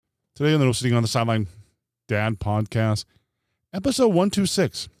Today on the No Sitting on the Sideline Dad podcast, episode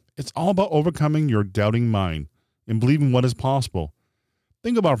 126. It's all about overcoming your doubting mind and believing what is possible.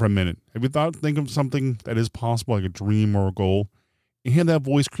 Think about it for a minute. Have you think of something that is possible, like a dream or a goal, and hear that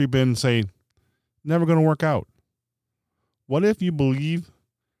voice creep in and say, never going to work out? What if you believe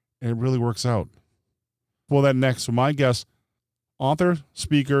and it really works out? Well, that next, for my guest, author,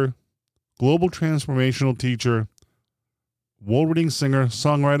 speaker, global transformational teacher, award-winning singer,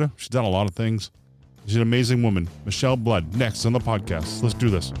 songwriter. She's done a lot of things. She's an amazing woman. Michelle Blood, next on the podcast. Let's do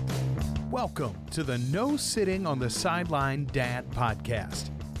this. Welcome to the No Sitting on the Sideline Dad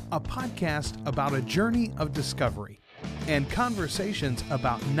podcast, a podcast about a journey of discovery and conversations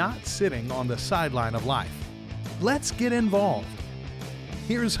about not sitting on the sideline of life. Let's get involved.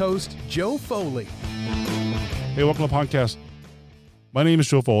 Here's host Joe Foley. Hey, welcome to the podcast. My name is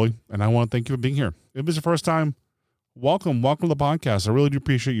Joe Foley, and I want to thank you for being here. If it's your first time, welcome to the podcast. I really do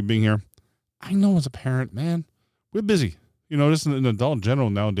appreciate you being here. I know as a parent, man, we're busy. You know, just an adult in general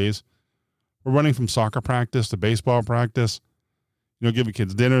nowadays. We're running from soccer practice to baseball practice, giving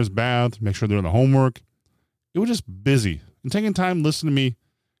kids dinners, baths, make sure they're doing the homework. It was just busy. And taking time to listen to me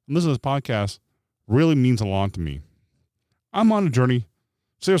and listen to this podcast really means a lot to me. I'm on a journey.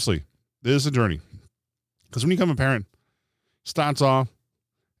 Seriously, this is a journey. Because when you become a parent, it starts off,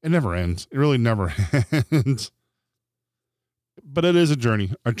 it never ends. It really never ends. But it is a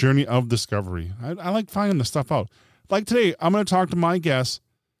journey of discovery. I like finding the stuff out. Like today, I'm going to talk to my guest,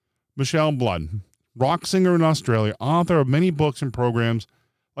 Michelle Blood, rock singer in Australia, author of many books and programs,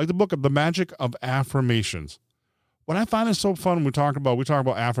 like the book of The Magic of Affirmations. What I find is so fun, we talk about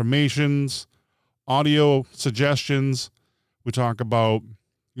affirmations, audio suggestions. We talk about,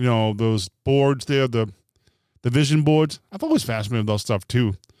 those boards there, the vision boards. I've always fascinated with those stuff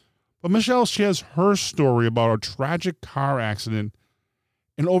too. But Michelle shares her story about a tragic car accident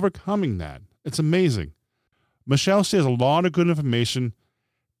and overcoming that. It's amazing. Michelle shares a lot of good information,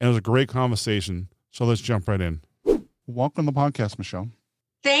 and it was a great conversation. So let's jump right in. Welcome to the podcast, Michelle.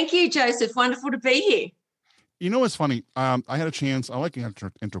 Thank you, Joseph. Wonderful to be here. You know what's funny? I had a chance. I like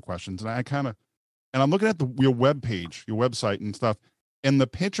intro questions, and I'm looking at your web page, your website and stuff, and the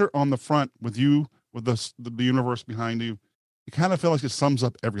picture on the front with you, with the universe behind you, you kind of feel like it sums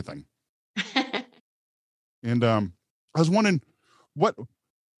up everything. And I was wondering what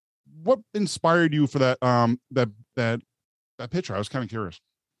inspired you for that picture. I was kind of curious.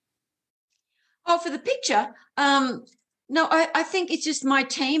 Oh, for the picture? No, I think it's just my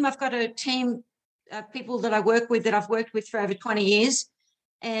team. I've got a team of people that I work with that I've worked with for over 20 years,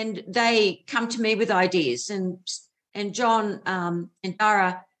 and they come to me with ideas. And John and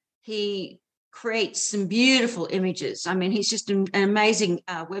Dara, he creates some beautiful images. I mean, he's just an amazing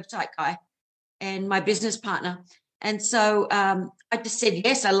website guy and my business partner. And so I just said,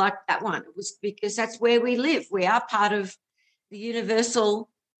 yes, I like that one. It was because that's where we live. We are part of the universal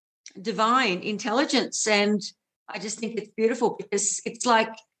divine intelligence. And I just think it's beautiful because it's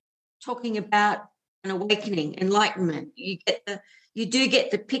like talking about an awakening, enlightenment. You do get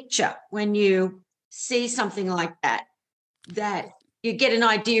the picture when you see something like that you get an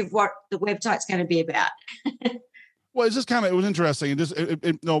idea of what the website's going to be about. Well, it's just it was interesting.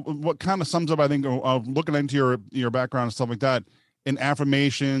 What kind of sums up, I think, of looking into your background and stuff like that, in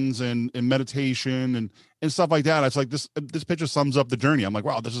affirmations and meditation and stuff like that. It's like this picture sums up the journey. I'm like,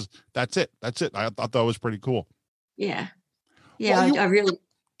 wow, that's it. I thought that was pretty cool. Yeah. Well, I really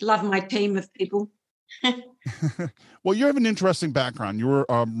love my team of people. Well, you have an interesting background. You were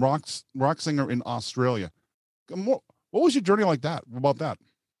a rock singer in Australia. What was your journey like that? About that?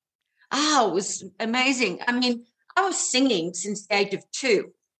 Oh, it was amazing. I mean, I was singing since the age of 2,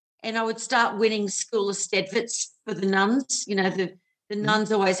 and I would start winning school Eisteddfods for the nuns. The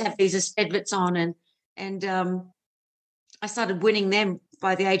nuns always have these Eisteddfods on, and I started winning them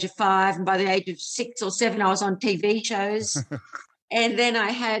by the age of 5, and by the age of 6 or 7, I was on TV shows. And then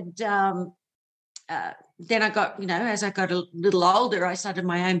I had, then I got, as I got a little older, I started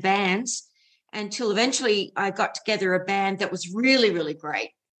my own bands until eventually I got together a band that was really, really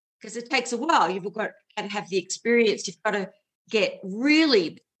great. Because it takes a while. You've got to have the experience. You've got to get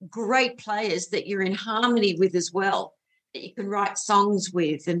really great players that you're in harmony with as well, that you can write songs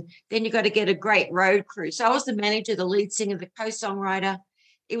with. And then you've got to get a great road crew. So I was the manager, the lead singer, the co-songwriter.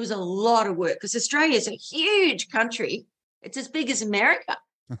 It was a lot of work because Australia is a huge country. It's as big as America.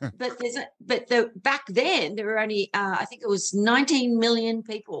 Back then there were only, I think it was 19 million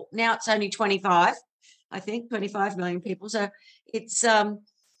people. Now it's only 25 million people. So it's a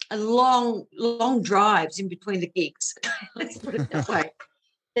long drives in between the gigs. Let's put it that way.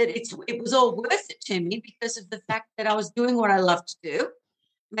 That it was all worth it to me because of the fact that I was doing what I love to do.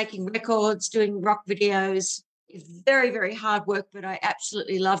 making records, doing rock videos. It's very, very hard work, but I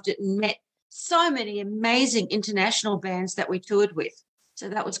absolutely loved it and met so many amazing international bands that we toured with. So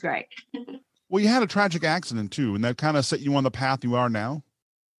that was great. Well, you had a tragic accident too, and that kind of set you on the path you are now.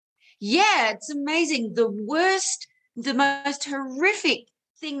 Yeah, it's amazing. The most horrific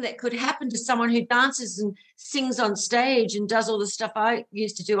thing that could happen to someone who dances and sings on stage and does all the stuff I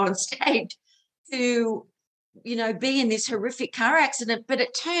used to do on stage to, be in this horrific car accident. But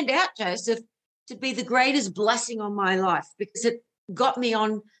it turned out, Joseph, to be the greatest blessing on my life because it got me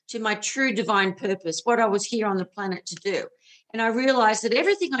on to my true divine purpose, what I was here on the planet to do. And I realized that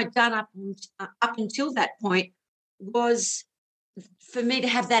everything I'd done up until that point was for me to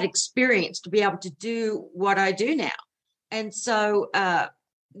have that experience to be able to do what I do now. And so, I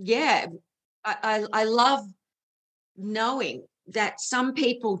love knowing that some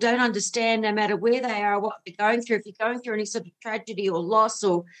people don't understand no matter where they are, what they're going through. If you're going through any sort of tragedy or loss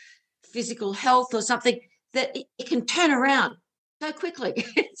or physical health or something, that it can turn around so quickly.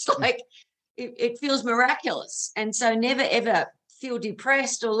 It's like it feels miraculous. And so never, ever feel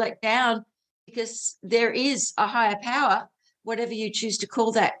depressed or let down because there is a higher power, whatever you choose to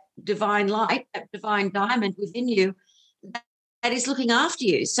call that divine light, that divine diamond within you that is looking after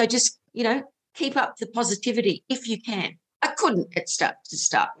you. So just, keep up the positivity if you can. I couldn't to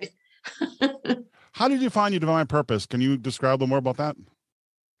start with. How did you find your divine purpose? Can you describe a little more about that?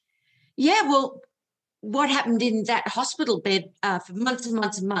 Yeah, well, what happened in that hospital bed for months and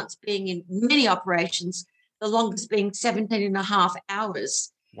months and months, being in many operations, the longest being 17 and a half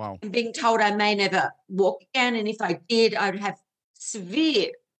hours. Wow. And being told I may never walk again. And if I did, I would have severe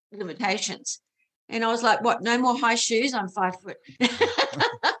limitations. And I was like, what, no more high shoes? I'm 5 foot.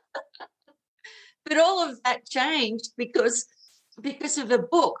 But all of that changed because of a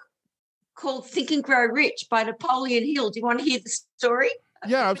book called Think and Grow Rich by Napoleon Hill. Do you want to hear the story?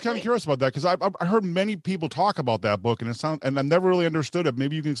 Yeah, I was kind of curious about that because I heard many people talk about that book, and I've never really understood it.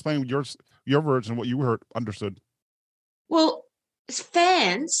 Maybe you can explain your version, what you understood. Well,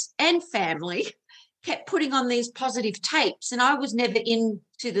 fans and family kept putting on these positive tapes, and I was never into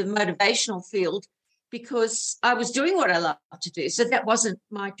the motivational field because I was doing what I love to do. So that wasn't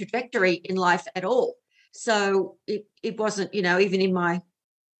my trajectory in life at all. So it wasn't, even in my,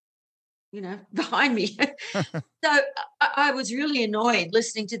 behind me. So I was really annoyed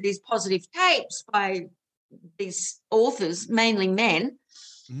listening to these positive tapes by these authors, mainly men,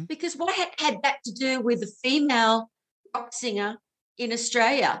 because what had that to do with a female rock singer in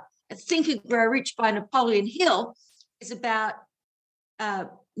Australia? Think and Grow Rich by Napoleon Hill is about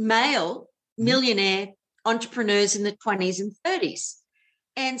male millionaire entrepreneurs in the 20s and 30s.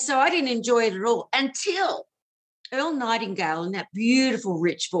 And so I didn't enjoy it at all until Earl Nightingale and that beautiful,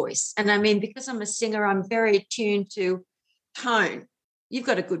 rich voice. And I mean, because I'm a singer, I'm very attuned to tone. You've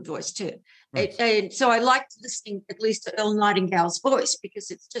got a good voice too. Right. And so I liked listening at least to Earl Nightingale's voice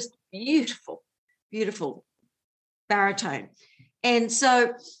because it's just beautiful, beautiful baritone. And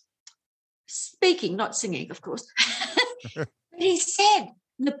so speaking, not singing, of course, but he said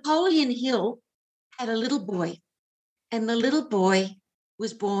Napoleon Hill had a little boy, and the little boy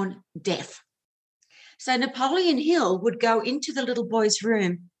was born deaf. So Napoleon Hill would go into the little boy's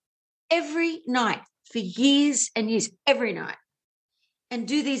room every night for years and years, every night, and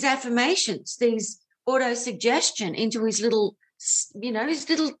do these affirmations, these auto-suggestion into his little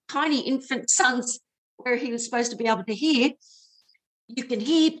tiny infant sons where he was supposed to be able to hear. You can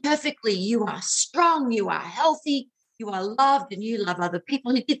hear perfectly. You are strong. You are healthy. You are loved, and you love other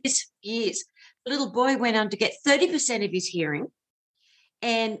people. He did this for years. The little boy went on to get 30% of his hearing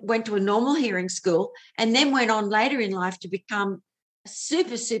and went to a normal hearing school, and then went on later in life to become a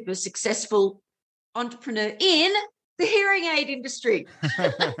super, super successful entrepreneur in the hearing aid industry.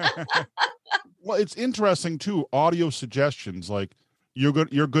 Well, it's interesting too. Audio suggestions like you're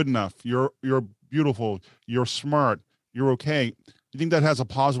good enough. You're beautiful. You're smart. You're okay. You think that has a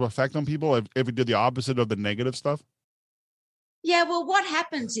positive effect on people if it did the opposite of the negative stuff? Yeah, well, what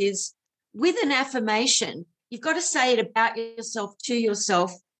happens is with an affirmation, you've got to say it about yourself to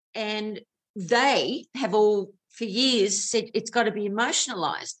yourself, and they have all for years said it's got to be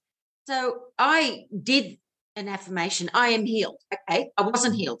emotionalized. So I did an affirmation, I am healed. Okay, I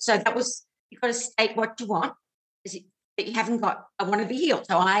wasn't healed. So that was, you've got to state what you want. That you haven't got, I want to be healed.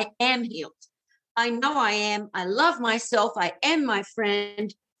 So I am healed. I know I am. I love myself. I am my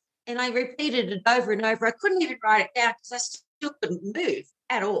friend. And I repeated it over and over. I couldn't even write it down because I still couldn't move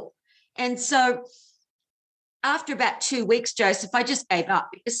at all. And so after about 2 weeks, Joseph, I just gave up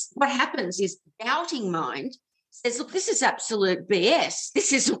because what happens is doubting mind says, look, this is absolute BS.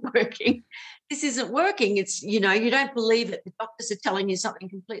 This isn't working. this isn't working. It's, you don't believe it. The doctors are telling you something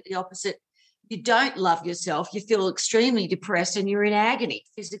completely opposite. You don't love yourself. You feel extremely depressed and you're in agony,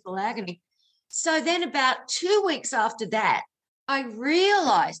 physical agony. So then about 2 weeks after that, I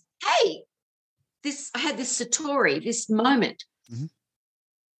realized, hey, I had this satori, this moment. Mm-hmm.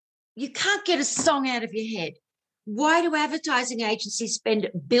 You can't get a song out of your head. Why do advertising agencies spend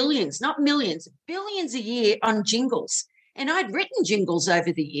billions, not millions, billions a year on jingles? And I'd written jingles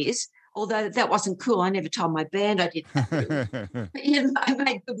over the years, although that wasn't cool. I never told my band I did that. I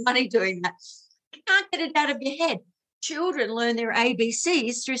made good money doing that. You can't get it out of your head. Children learn their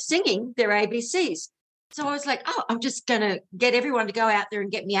ABCs through singing their ABCs. So I was like, I'm just going to get everyone to go out there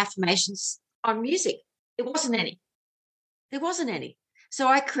and get me affirmations on music. There wasn't any. So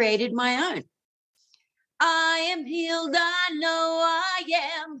I created my own. I am healed, I know I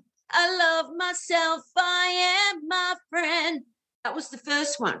am. I love myself, I am my friend. That was the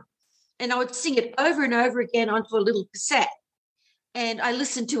first one. And I would sing it over and over again onto a little cassette. And I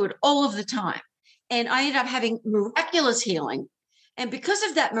listened to it all of the time. And I ended up having miraculous healing. And because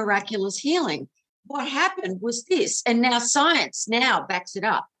of that miraculous healing, what happened was this, and now science now backs it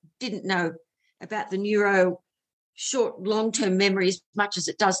up. Didn't know about the long-term memory as much as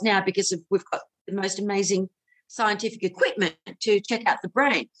it does now because we've got the most amazing scientific equipment to check out the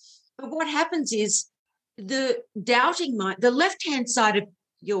brain. But what happens is the doubting mind, the left-hand side of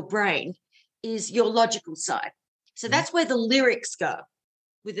your brain is your logical side. So that's where the lyrics go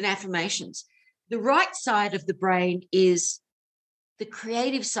with an affirmations. The right side of the brain is the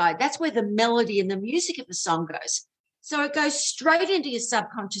creative side. That's where the melody and the music of the song goes. So it goes straight into your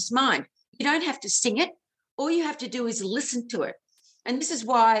subconscious mind. You don't have to sing it. All you have to do is listen to it. And this is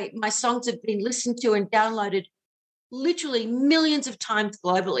why my songs have been listened to and downloaded literally millions of times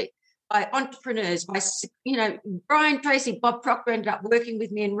globally by entrepreneurs, by, Brian Tracy, Bob Proctor ended up working with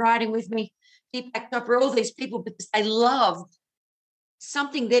me and writing with me, Deepak Chopra, all these people, because they loved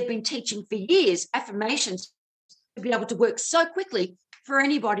something they've been teaching for years, affirmations, to be able to work so quickly for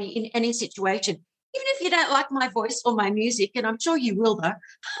anybody in any situation. Even if you don't like my voice or my music, and I'm sure you will, though.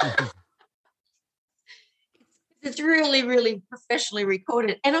 It's really, really professionally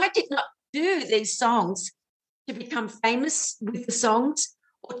recorded. And I did not do these songs to become famous with the songs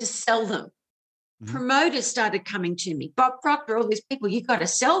or to sell them. Mm-hmm. Promoters started coming to me. Bob Proctor, all these people, you've got to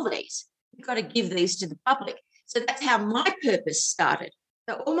sell these. You've got to give these to the public. So that's how my purpose started.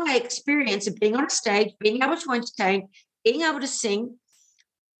 So all my experience of being on a stage, being able to entertain, being able to sing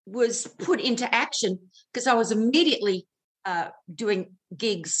was put into action because I was immediately doing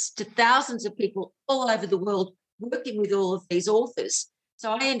gigs to thousands of people all over the world, working with all of these authors.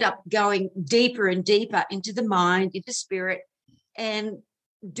 So I end up going deeper and deeper into the mind, into spirit, and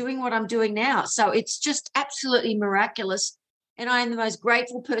doing what I'm doing now. So it's just absolutely miraculous. And I am the most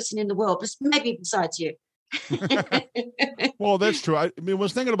grateful person in the world, maybe besides you. Well, that's true. I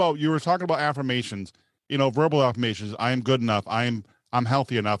was thinking about, you were talking about affirmations, verbal affirmations. I am good enough. I'm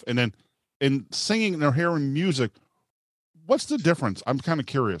healthy enough. And then in singing or hearing music, what's the difference? I'm kind of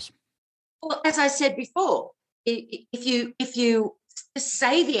curious. Well, as I said before, if you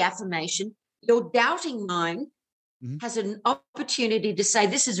say the affirmation, your doubting mind has an opportunity to say,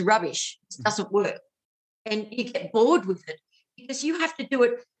 this is rubbish, this doesn't work. And you get bored with it because you have to do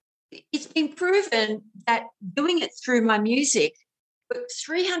it. It's been proven that doing it through my music works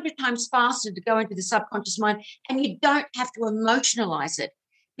 300 times faster to go into the subconscious mind, and you don't have to emotionalize it.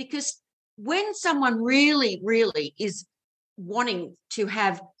 Because when someone really, really is wanting to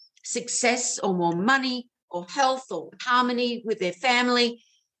have success or more money or health or harmony with their family,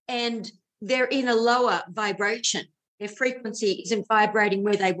 and they're in a lower vibration, their frequency isn't vibrating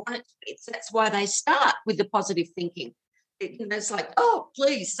where they want it to be. So that's why they start with the positive thinking. It's like, oh,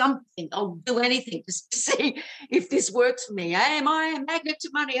 please, something. I'll do anything just to see if this works for me. Am I a magnet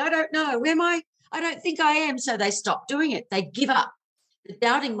to money? I don't know. Am I? I don't think I am. So they stop doing it. They give up. The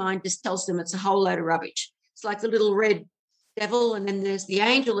doubting mind just tells them it's a whole load of rubbish. It's like the little red devil, and then there's the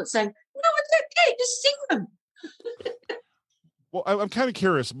angel that's saying, no, it's okay, just sing them. Well, I'm kind of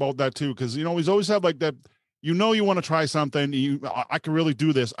curious about that too, because we always have like that. You want to try something. I can really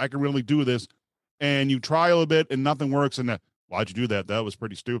do this. I can really do this. And you try a little bit and nothing works. And why'd you do that? That was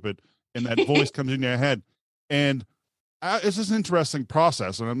pretty stupid. And that voice comes in your head. And it's just an interesting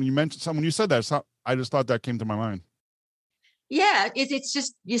process. And you mentioned when you said that, I just thought that came to my mind. Yeah, it's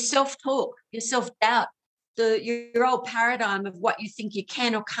just your self-talk, your self-doubt, your old paradigm of what you think you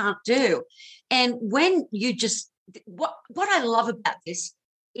can or can't do. And when you just, what I love about this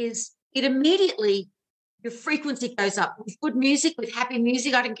is it immediately, your frequency goes up with good music, with happy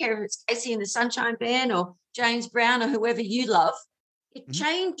music. I don't care if it's Casey and the Sunshine Band or James Brown or whoever you love. It Mhm.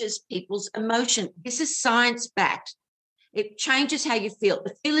 changes people's emotion. This is science backed. It changes how you feel.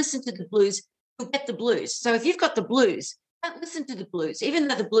 If you listen to the blues, you'll get the blues. So if you've got the blues, don't listen to the blues, even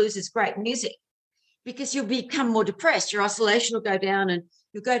though the blues is great music, because you'll become more depressed. Your oscillation will go down and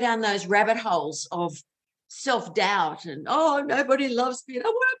you'll go down those rabbit holes of self-doubt and, oh, nobody loves me and I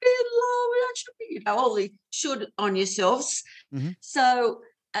want to be in love and I should be, all the should on yourselves. Mhm. So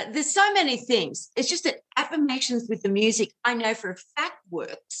there's so many things. It's just that affirmations with the music, I know for a fact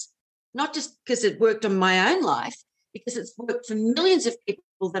works, not just because it worked on my own life, because it's worked for millions of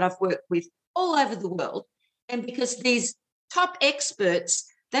people that I've worked with all over the world. And because these top experts,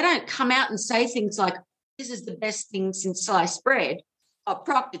 they don't come out and say things like, this is the best thing since sliced bread. Or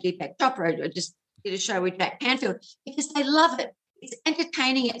Proctor, Deepak Chopra, I just did a show with Jack Canfield, because they love it. It's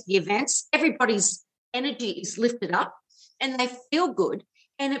entertaining at the events. Everybody's energy is lifted up and they feel good.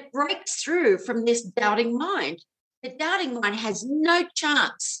 And it breaks through from this doubting mind. The doubting mind has no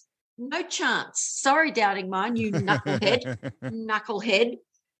chance. No chance. Sorry, doubting mind, you knucklehead.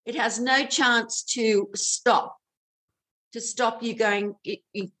 It has no chance to stop you going, to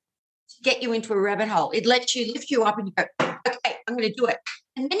get you into a rabbit hole. It lets you lift you up and you go, okay, I'm going to do it.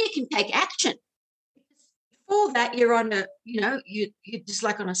 And then you can take action. Before that, you're on you're just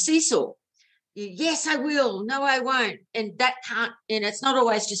like on a seesaw. Yes, I will. No, I won't. And that can't, and it's not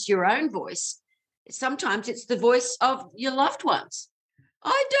always just your own voice. Sometimes it's the voice of your loved ones.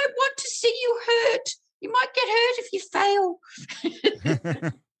 I don't want to see you hurt. You might get hurt if you fail.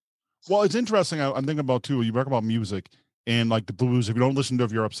 Well, it's interesting. I'm thinking about too. You talk about music and like the blues. If you don't listen to,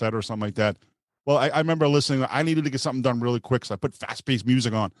 if you're upset or something like that. Well, I remember listening. I needed to get something done really quick, so I put fast-paced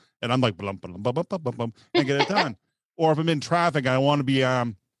music on, and I'm like, blum, blum, blum, blum, blum, blum, blum, and get it done. Or if I'm in traffic, I want to be,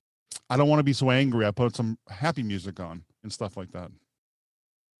 I don't want to be so angry. I put some happy music on and stuff like that.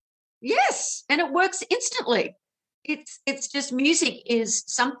 Yes, and it works instantly. It's just music is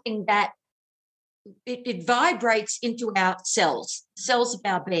something that it vibrates into our cells of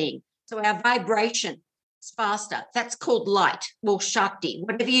our being. So our vibration is faster. That's called light or Shakti,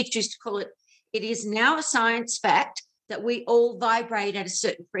 whatever you choose to call it. It is now a science fact that we all vibrate at a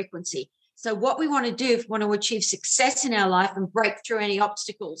certain frequency. So what we want to do if we want to achieve success in our life and break through any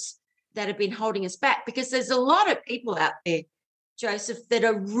obstacles that have been holding us back, because there's a lot of people out there, Joseph, that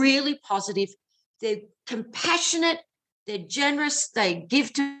are really positive. They're compassionate, they're generous, they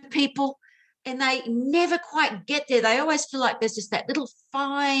give to people, and they never quite get there. They always feel like there's just that little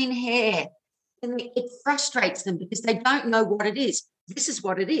fine hair, and it frustrates them because they don't know what it is. This is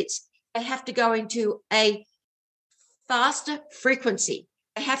what it is. They have to go into a faster frequency.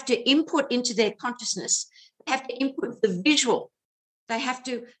 They have to input into their consciousness. They have to input the visual. They have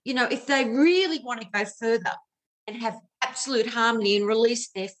to, if they really want to go further and have absolute harmony and release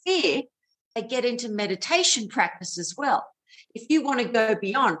their fear, they get into meditation practice as well. If you want to go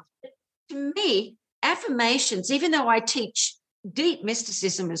beyond, to me, affirmations, even though I teach deep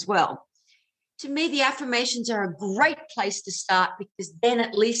mysticism as well, to me, the affirmations are a great place to start, because then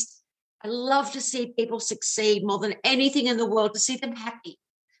at least I love to see people succeed more than anything in the world, to see them happy,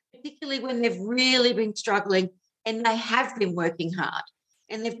 particularly when they've really been struggling and they have been working hard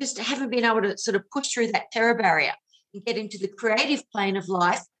and they've just haven't been able to sort of push through that terror barrier and get into the creative plane of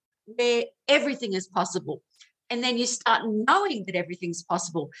life where everything is possible. And then you start knowing that everything's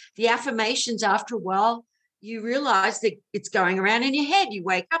possible. The affirmations, after a while, you realize that it's going around in your head. You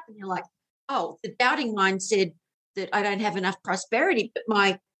wake up and you're like, oh, the doubting mind said that I don't have enough prosperity, but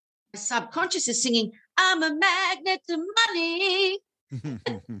my subconscious is singing, I'm a magnet to money.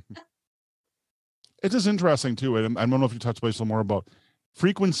 It's just interesting too, and I don't know if you touched base a little more about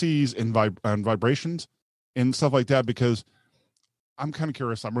frequencies and vibrations and stuff like that, because I'm kind of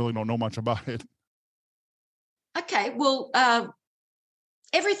curious. I really don't know much about it. Okay, well,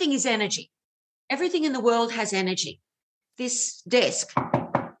 everything is energy. Everything in the world has energy. This desk,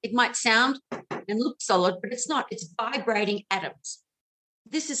 it might sound and look solid, but it's not. It's vibrating atoms.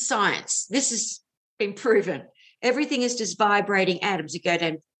 This is science. This has been proven. Everything is just vibrating atoms. You go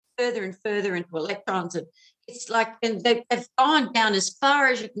down further and further into electrons, and it's like, and they've gone down as far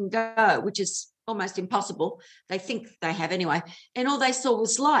as you can go, which is almost impossible. They think they have anyway. And all they saw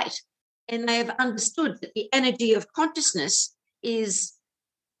was light. And they have understood that the energy of consciousness is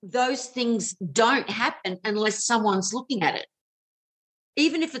those things don't happen unless someone's looking at it.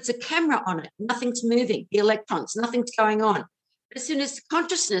 Even if it's a camera on it, nothing's moving, the electrons, nothing's going on. But as soon as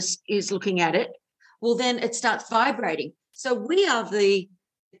consciousness is looking at it, well, then it starts vibrating. So we are the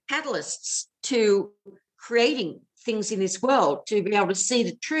catalysts to creating things in this world, to be able to see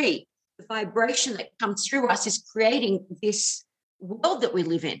the tree. The vibration that comes through us is creating this world that we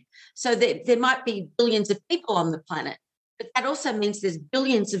live in. So there might be billions of people on the planet, But that also means there's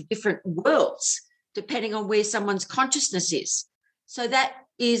billions of different worlds depending on where someone's consciousness is. So that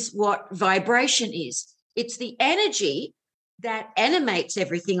is what vibration is. It's the energy that animates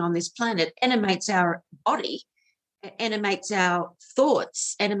everything on this planet, animates our body, animates our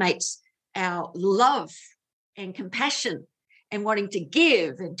thoughts, animates our love and compassion and wanting to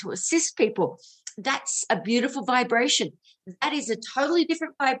give and to assist people. That's a beautiful vibration. That is a totally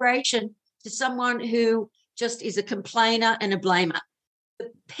different vibration to someone who just is a complainer and a blamer. The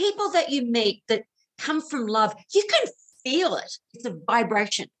people that you meet that come from love, you can feel it. It's a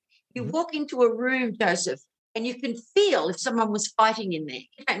vibration. You walk into a room, Joseph, and you can feel if someone was fighting in there.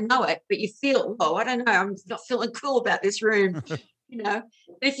 You don't know it, but you feel, oh, I don't know, I'm not feeling cool about this room. But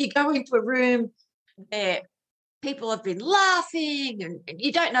if you go into a room where people have been laughing and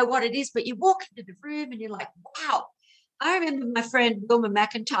you don't know what it is, but you walk into the room and you're like, wow. I remember my friend Wilma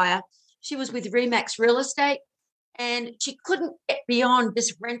McIntyre. She was with Remax Real Estate and she couldn't get beyond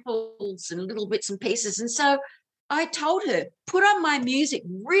just rentals and little bits and pieces. And so I told her, put on my music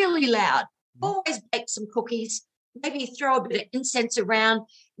really loud, always bake some cookies, maybe throw a bit of incense around,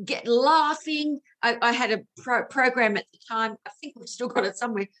 get laughing. I had a program at the time, I think we've still got it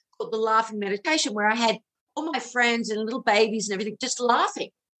somewhere, called the Laughing Meditation, where I had all my friends and little babies and everything just laughing.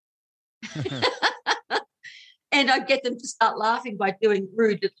 And I'd get them to start laughing by doing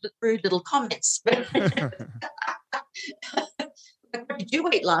rude little comments. Like, what did you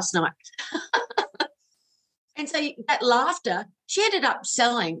eat last night? And so that laughter, she ended up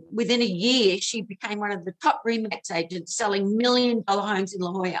selling within a year. She became one of the top Remax agents selling $1 million homes in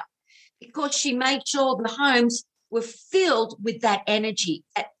La Jolla because she made sure the homes were filled with that energy,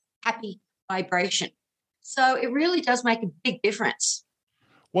 that happy vibration. So it really does make a big difference.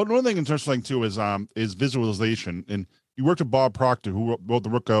 Well, one thing interesting too is visualization, and you worked with Bob Proctor, who wrote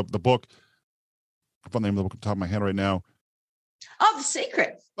the book. I found the name of the book on the top of my head right now. Oh, The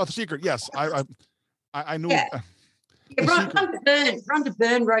Secret. Oh, The Secret. Yes, I knew. Yeah. Rhonda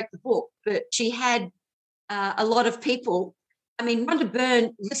Byrne wrote the book, but she had a lot of people. I mean, Rhonda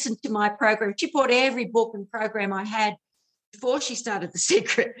Byrne listened to my program. She bought every book and program I had before she started The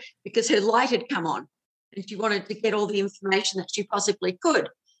Secret because her light had come on and she wanted to get all the information that she possibly could.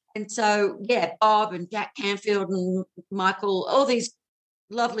 And so, yeah, Bob and Jack Canfield and Michael, all these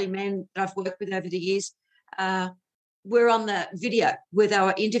lovely men that I've worked with over the years, were on the video where they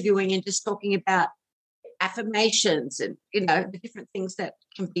were interviewing and just talking about affirmations and, the different things that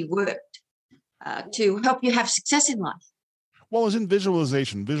can be worked to help you have success in life. Well, it's in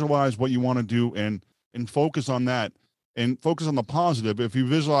visualization. Visualize what you want to do and focus on that and focus on the positive. If you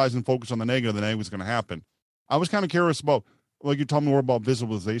visualize and focus on the negative is going to happen. I was kind of curious about, like, you told me more about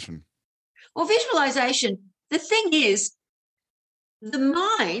visualization. Well, visualization, the thing is, the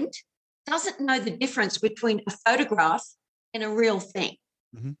mind doesn't know the difference between a photograph and a real thing.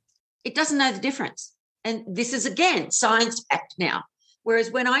 Mm-hmm. It doesn't know the difference. And this is, again, science-backed now. Whereas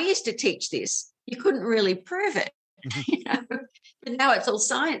when I used to teach this, you couldn't really prove it. Mm-hmm. But now it's all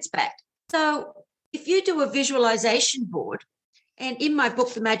science-backed. So if you do a visualization board, and in my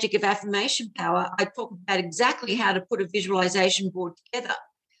book, The Magic of Affirmation Power, I talk about exactly how to put a visualization board together.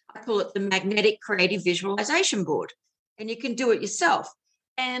 I call it the Magnetic Creative Visualization Board, and you can do it yourself.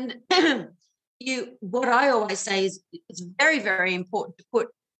 And what I always say is it's very, very important to put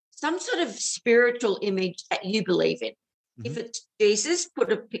some sort of spiritual image that you believe in. Mm-hmm. If it's Jesus,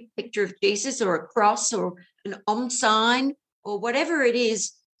 put a picture of Jesus or a cross or an Om sign or whatever it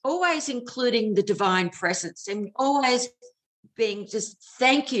is, always including the divine presence and always being just,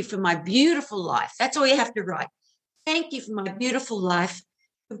 thank you for my beautiful life. That's all you have to write. Thank you for my beautiful life.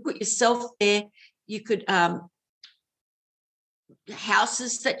 You can put yourself there. You could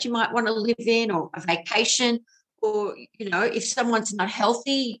houses that you might want to live in or a vacation, or, if someone's not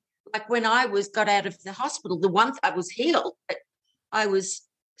healthy, like when I got out of the hospital, I was healed, but I was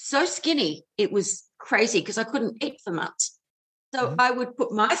so skinny, it was crazy because I couldn't eat for months. So mm-hmm. I would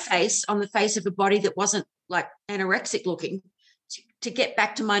put my face on the face of a body that wasn't like anorexic looking to get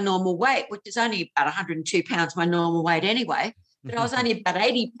back to my normal weight, which is only about 102 pounds, my normal weight anyway, but I was only about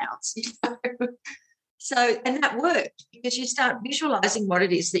 80 pounds. So, and that worked because you start visualizing what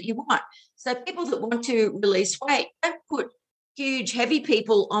it is that you want. So people that want to release weight, don't put huge, heavy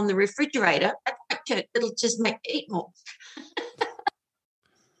people on the refrigerator. It'll just make you eat more.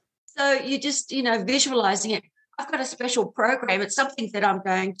 So you just, visualizing it. I've got a special program. It's something that I'm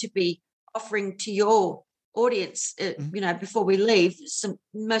going to be offering to your audience, before we leave, some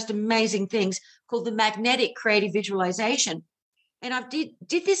most amazing things called the Magnetic Creative Visualization. And I did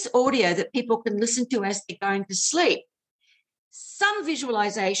this audio that people can listen to as they're going to sleep. Some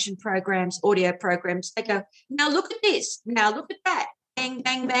visualization programs, audio programs, they go, now look at this, now look at that, bang,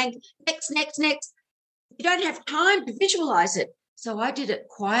 bang, bang, next, next, next. You don't have time to visualize it. So I did it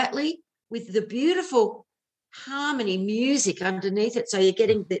quietly with the beautiful harmony music underneath it. So you're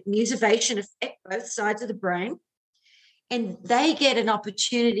getting the musivation effect, both sides of the brain. And they get an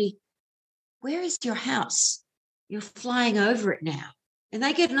opportunity. Where is your house? You're flying over it now. And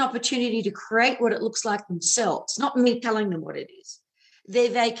they get an opportunity to create what it looks like themselves, not me telling them what it is. Their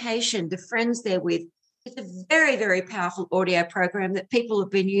vacation, the friends they're with. It's a very, very powerful audio program that people have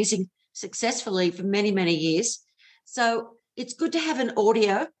been using successfully for many, many years. So it's good to have an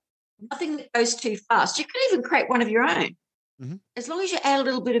audio, nothing that goes too fast. You can even create one of your own, as long as you add a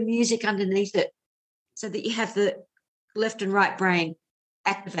little bit of music underneath it so that you have the left and right brain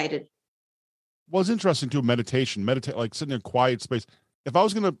activated. Well, it's interesting too, meditate, like sitting in a quiet space. If I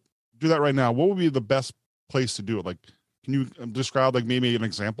was going to do that right now, what would be the best place to do it? Like, can you describe like maybe an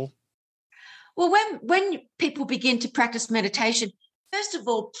example? Well, when people begin to practice meditation, first of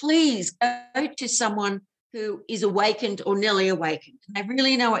all, please go to someone who is awakened or nearly awakened. They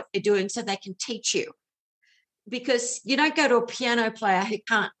really know what they're doing so they can teach you. Because you don't go to a piano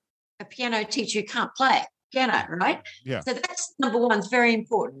teacher who can't play piano, right? Yeah. So that's number one. It's very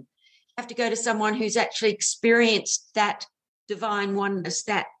important. You have to go to someone who's actually experienced that divine oneness,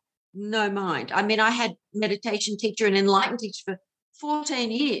 that no mind. I mean, I had meditation teacher and enlightened teacher for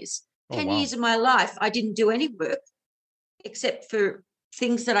 14 years. 10 years of my life, I didn't do any work except for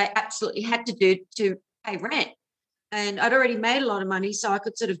things that I absolutely had to do to pay rent. And I'd already made a lot of money, so I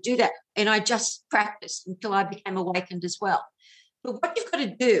could sort of do that. And I just practiced until I became awakened as well. But what you've got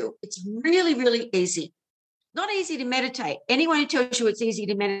to do, it's really, really easy. Not easy to meditate. Anyone who tells you it's easy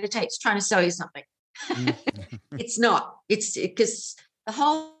to meditate is trying to sell you something. It's not. It's because the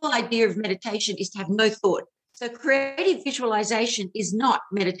whole idea of meditation is to have no thought. So creative visualization is not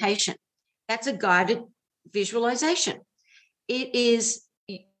meditation. That's a guided visualization. It's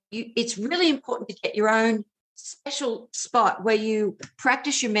really important to get your own special spot where you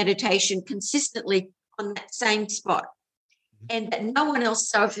practice your meditation consistently on that same spot and that no one else.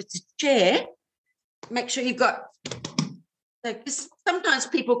 So if it's a chair, make sure you've got, because sometimes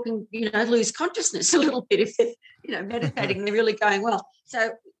people can, lose consciousness a little bit if they're, meditating, they're really going well.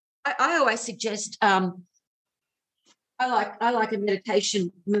 So I always suggest, I like a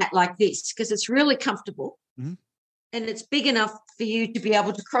meditation mat like this because it's really comfortable and it's big enough for you to be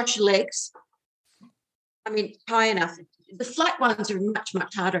able to cross your legs. I mean, high enough. The flat ones are much,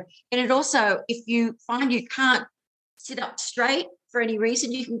 much harder. And it also, if you find you can't sit up straight for any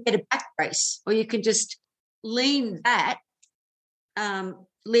reason, you can get a back brace or you can just lean that,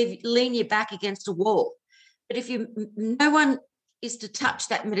 lean your back against a wall. But no one is to touch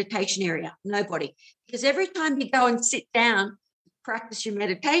that meditation area, nobody. Because every time you go and sit down, practice your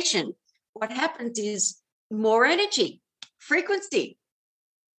meditation, what happens is more energy, frequency,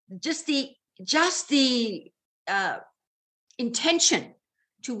 just the intention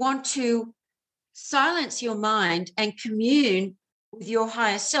to want to silence your mind and commune with your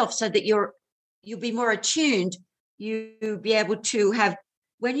higher self so that you'll be more attuned. You'll be able to have,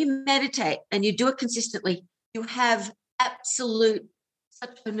 when you meditate and you do it consistently, you have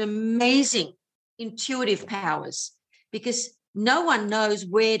such an amazing intuitive powers because no one knows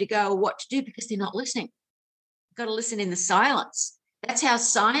where to go or what to do because they're not listening. You've got to listen in the silence. That's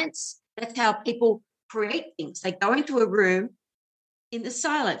how people create things. They go into a room in the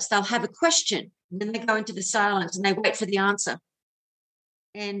silence. They'll have a question, and then they go into the silence and they wait for the answer.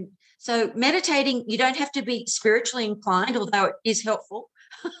 And so meditating, you don't have to be spiritually inclined, although it is helpful.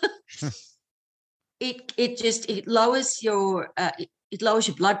 It lowers your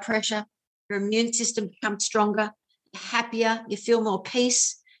blood pressure. Your immune system becomes stronger, happier. You feel more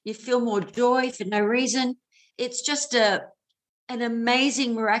peace. You feel more joy for no reason. It's just an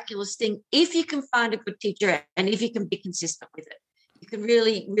amazing, miraculous thing. If you can find a good teacher and if you can be consistent with it, you can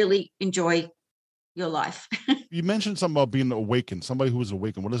really, really enjoy your life. You mentioned something about being awakened, somebody who is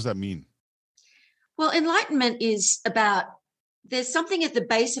awakened. What does that mean? Well, enlightenment is about, there's something at the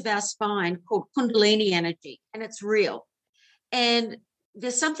base of our spine called Kundalini energy, and it's real. And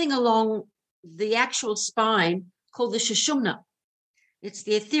there's something along the actual spine called the Sushumna. It's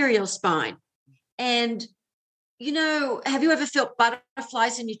the ethereal spine. And have you ever felt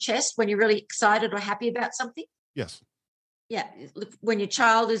butterflies in your chest when you're really excited or happy about something? Yes. Yeah. When your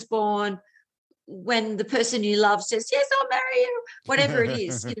child is born, when the person you love says, yes, I'll marry you, whatever it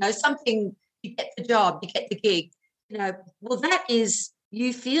is, something, you get the job, you get the gig, well, that is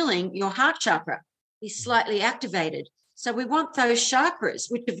you feeling your heart chakra is slightly activated. So we want those chakras,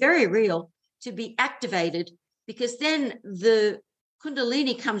 which are very real, to be activated because then the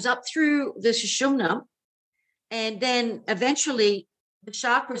Kundalini comes up through the Sushumna, and then eventually the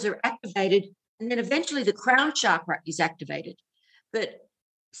chakras are activated, and then eventually the crown chakra is activated. But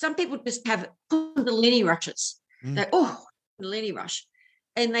some people just have Kundalini rushes. They Kundalini rush,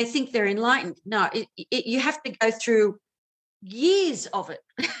 and they think they're enlightened. No, you have to go through years of it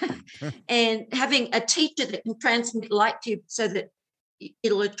and having a teacher that can transmit light to you so that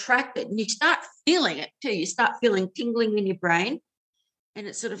it'll attract it. And you start feeling it too. You start feeling tingling in your brain. And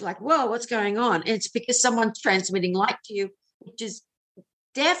it's sort of like, whoa, what's going on? And it's because someone's transmitting light to you, which is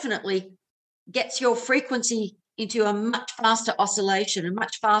definitely gets your frequency into a much faster oscillation, a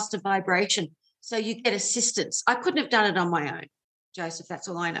much faster vibration. So you get assistance. I couldn't have done it on my own, Joseph. That's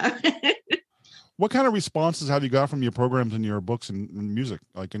all I know. What kind of responses have you got from your programs and your books and music?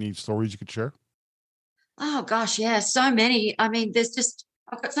 Like any stories you could share? Oh, gosh, yeah, so many. I mean,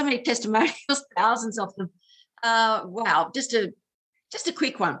 I've got so many testimonials, thousands of them. Wow, just a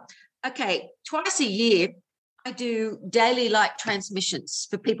quick one. Okay, twice a year, I do daily light transmissions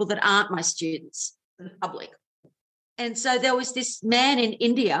for people that aren't my students, for the public. And so there was this man in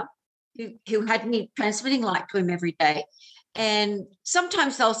India who had me transmitting light to him every day. And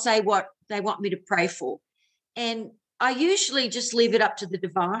sometimes they'll say what they want me to pray for. And I usually just leave it up to the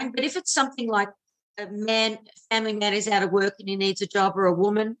divine. But if it's something like a family man is out of work and he needs a job, or a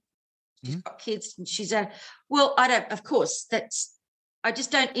woman, she's got kids and she's out, well, I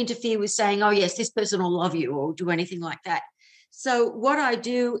just don't interfere with saying, oh, yes, this person will love you or do anything like that. So what I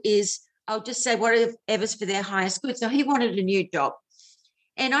do is I'll just say whatever's for their highest good. So he wanted a new job.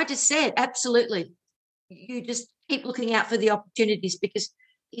 And I just said, absolutely, you just keep looking out for the opportunities, because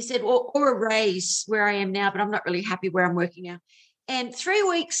he said, or a raise where I am now, but I'm not really happy where I'm working now. And 3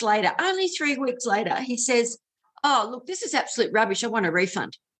 weeks later, only 3 weeks later, he says, oh, look, this is absolute rubbish. I want a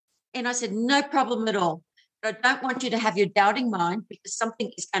refund. And I said, no problem at all. But I don't want you to have your doubting mind, because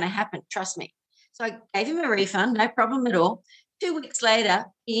something is going to happen. Trust me. So I gave him a refund, no problem at all. 2 weeks later,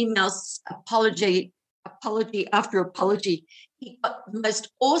 he emails apology after apology. He got the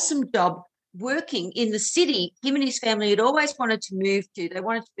most awesome job working in the city him and his family had always wanted to move to. They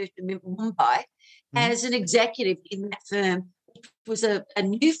wanted to move to Mumbai as an executive in that firm. It was a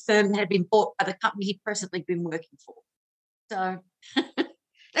new firm that had been bought by the company he'd presently been working for. So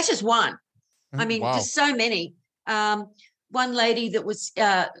that's just one. I mean, just so many. One lady that was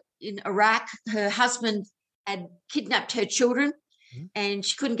in Iraq, her husband had kidnapped her children and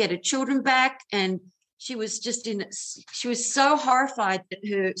she couldn't get her children back. And she was so horrified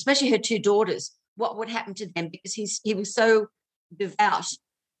that especially her two daughters, what would happen to them, because he was so devout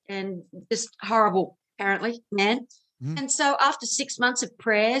and just horrible, apparently, man. And so after 6 months of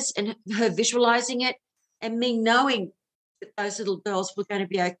prayers and her visualizing it and me knowing that those little girls were going to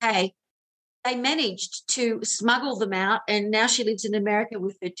be okay, they managed to smuggle them out, and now she lives in America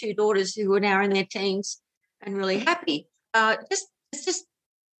with her two daughters who are now in their teens and really happy. It's just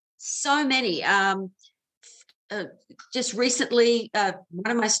so many. Just recently, one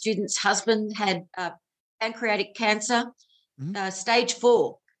of my students' husband had pancreatic cancer, stage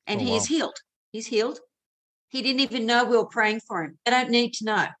 4, and he is healed. He's healed. He didn't even know we were praying for him. They don't need to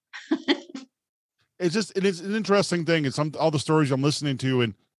know. It's an interesting thing. It's all the stories I'm listening to,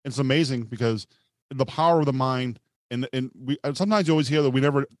 and it's amazing because the power of the mind, and we sometimes you always hear that we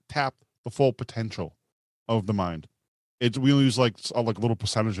never tap the full potential of the mind. We use like a little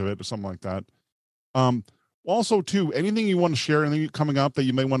percentage of it or something like that. Also, too, anything you want to share, anything coming up that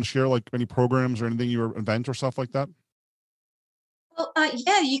you may want to share, like any programs or anything, your events or stuff like that? Well,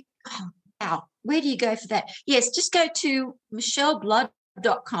 wow. Where do you go for that? Yes, just go to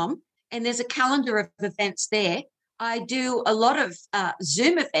michelleblood.com and there's a calendar of events there. I do a lot of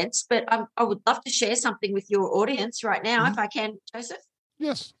Zoom events, but I would love to share something with your audience right now, if I can, Joseph.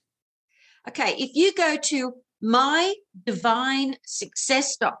 Yes. Okay, if you go to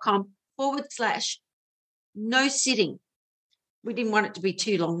mydivinesuccess.com/no sitting. We didn't want it to be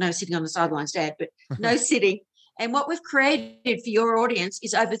too long, no sitting on the sidelines, Dad, but no sitting. And what we've created for your audience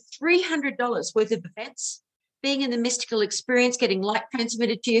is over $300 worth of events, being in the mystical experience, getting light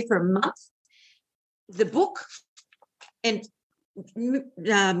transmitted to you for a month, the book, and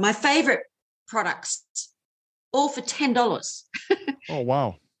my favorite products, all for $10. Oh,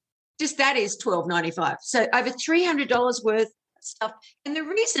 wow. Just that is $12.95. So over $300 worth of stuff. And the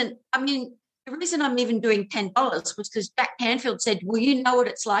reason I'm even doing $10 was because Jack Canfield said, well, you know what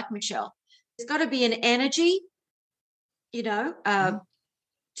it's like, Michelle. There's got to be an energy, to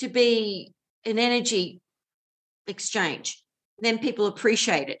be an energy exchange. Then people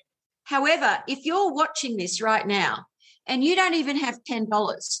appreciate it. However, if you're watching this right now and you don't even have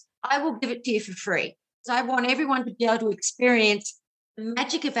 $10, I will give it to you for free. So I want everyone to be able to experience the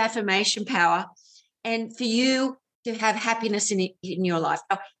magic of affirmation power and for you to have happiness in your life.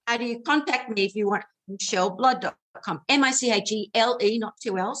 Now, how do you contact me if you want? MichelleBlood.com, MICHELE, not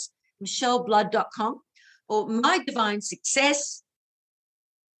two L's, MichelleBlood.com, or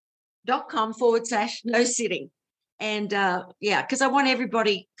mydivinesuccess.com/no sitting. And because I want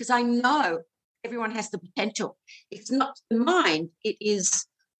everybody, because I know everyone has the potential. It's not the mind, it is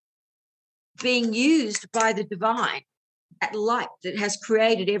being used by the divine, that light that has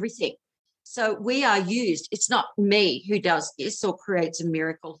created everything. So we are used. It's not me who does this or creates a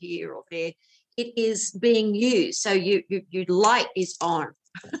miracle here or there. It is being used. So your light is on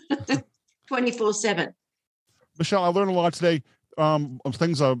 24/7. Michelle, I learned a lot today. Of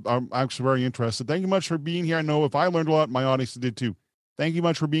things I'm actually very interested. Thank you much for being here. I know if I learned a lot, my audience did too. Thank you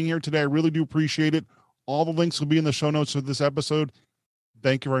much for being here today. I really do appreciate it. All the links will be in the show notes of this episode.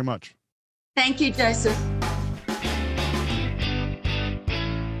 Thank you very much. Thank you, Joseph.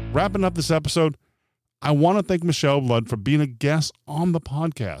 Wrapping up this episode, I want to thank Michelle Blood for being a guest on the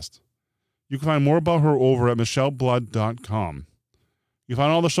podcast. You can find more about her over at michelleblood.com. You can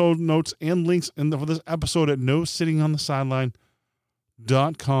find all the show notes and links for this episode at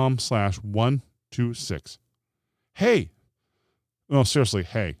nosittingonthesideline.com/126. Hey, no, seriously,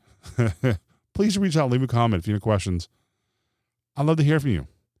 hey, please reach out, leave a comment if you have questions. I'd love to hear from you,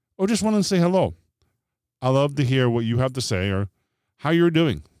 or just want to say hello. I love to hear what you have to say or how you're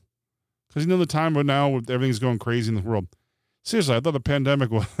doing. Because the time right now, with everything's going crazy in the world. Seriously, I thought the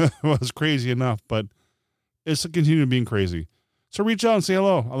pandemic was crazy enough, but it's continuing being crazy. So reach out and say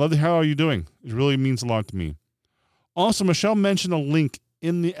hello. I love to hear how you're doing. It really means a lot to me. Also, Michelle mentioned a link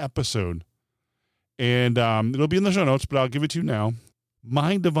in the episode, and it'll be in the show notes, but I'll give it to you now.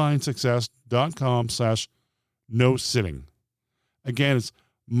 mydivinesuccess.com/no sitting. Again, it's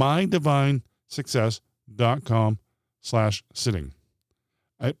mydivinesuccess.com/sitting.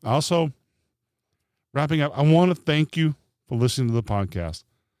 I also, wrapping up, I want to thank you for listening to the podcast.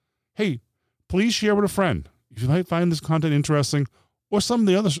 Hey, please share with a friend. If you might find this content interesting or some of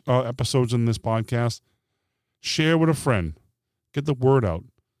the other episodes in this podcast, share with a friend. Get the word out.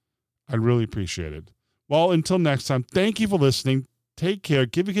 I'd really appreciate it. Well, until next time, thank you for listening. Take care.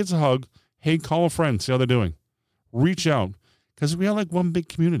 Give your kids a hug. Hey, call a friend. See how they're doing. Reach out. Because we are like one big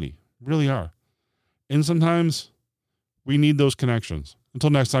community. Really are. And sometimes we need those connections. Until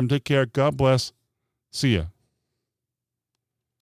next time, take care. God bless. See ya.